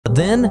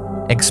Then,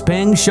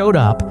 Xpeng showed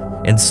up,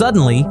 and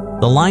suddenly,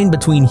 the line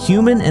between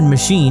human and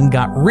machine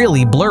got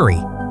really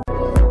blurry.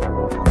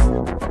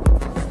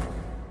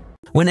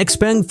 When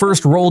Xpeng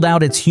first rolled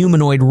out its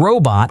humanoid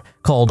robot,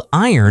 called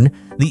Iron,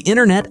 the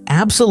internet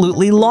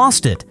absolutely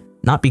lost it.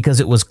 Not because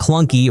it was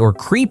clunky or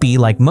creepy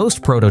like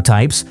most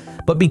prototypes,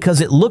 but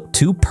because it looked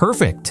too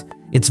perfect.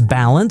 Its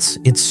balance,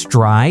 its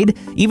stride,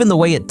 even the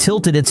way it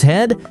tilted its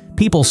head,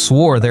 people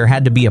swore there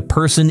had to be a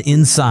person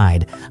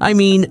inside. I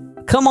mean,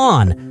 come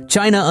on,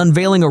 China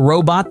unveiling a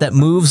robot that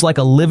moves like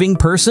a living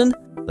person?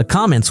 The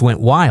comments went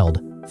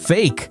wild.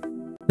 Fake.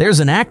 There's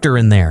an actor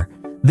in there.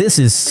 This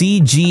is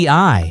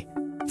CGI.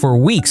 For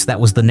weeks that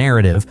was the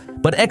narrative,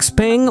 but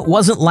Xpeng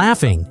wasn't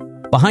laughing.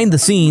 Behind the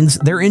scenes,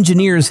 their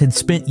engineers had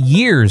spent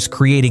years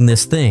creating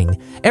this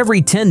thing.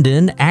 Every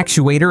tendon,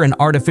 actuator, and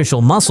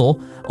artificial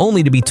muscle,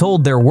 only to be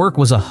told their work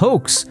was a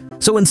hoax.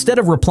 So instead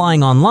of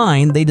replying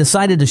online, they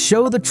decided to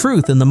show the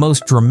truth in the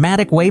most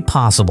dramatic way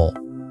possible.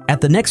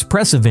 At the next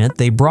press event,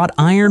 they brought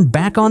Iron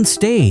back on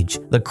stage.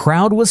 The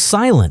crowd was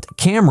silent,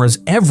 cameras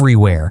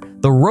everywhere.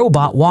 The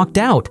robot walked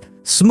out,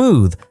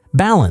 smooth,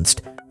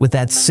 balanced, with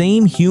that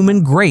same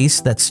human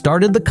grace that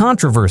started the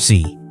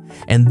controversy.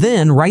 And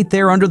then, right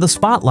there under the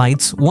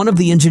spotlights, one of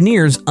the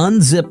engineers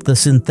unzipped the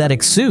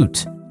synthetic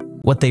suit.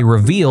 What they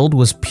revealed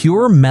was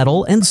pure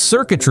metal and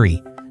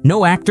circuitry.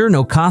 No actor,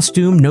 no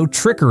costume, no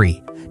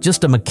trickery.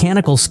 Just a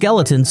mechanical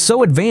skeleton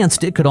so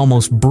advanced it could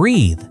almost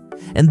breathe.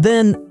 And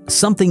then,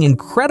 something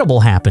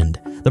incredible happened.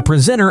 The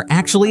presenter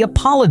actually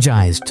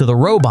apologized to the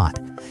robot.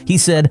 He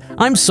said,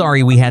 "I'm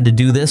sorry we had to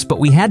do this, but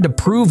we had to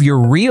prove you're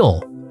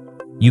real."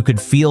 You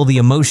could feel the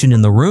emotion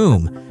in the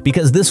room,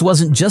 because this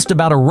wasn't just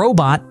about a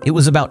robot, it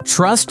was about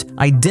trust,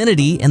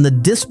 identity, and the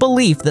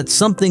disbelief that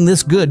something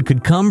this good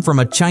could come from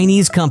a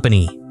Chinese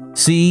company.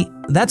 See,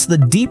 that's the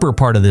deeper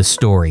part of this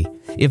story.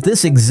 If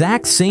this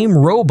exact same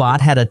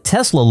robot had a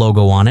Tesla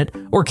logo on it,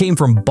 or came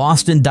from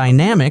Boston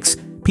Dynamics,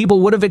 people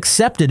would have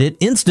accepted it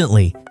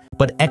instantly.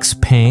 But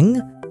Xpeng,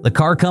 the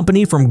car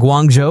company from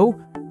Guangzhou?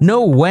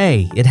 No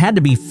way, it had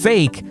to be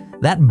fake.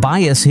 That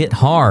bias hit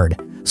hard.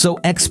 So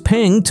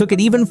Xpeng took it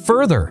even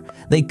further.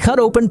 They cut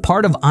open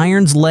part of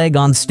Iron's leg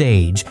on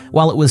stage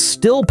while it was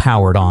still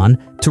powered on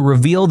to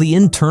reveal the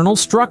internal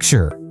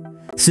structure.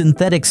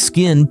 Synthetic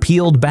skin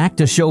peeled back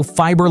to show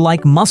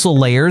fiber-like muscle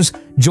layers,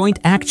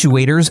 joint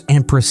actuators,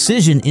 and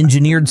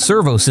precision-engineered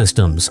servo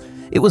systems.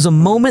 It was a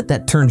moment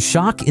that turned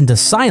shock into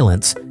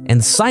silence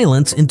and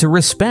silence into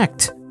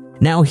respect.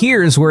 Now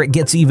here's where it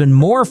gets even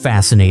more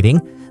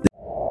fascinating.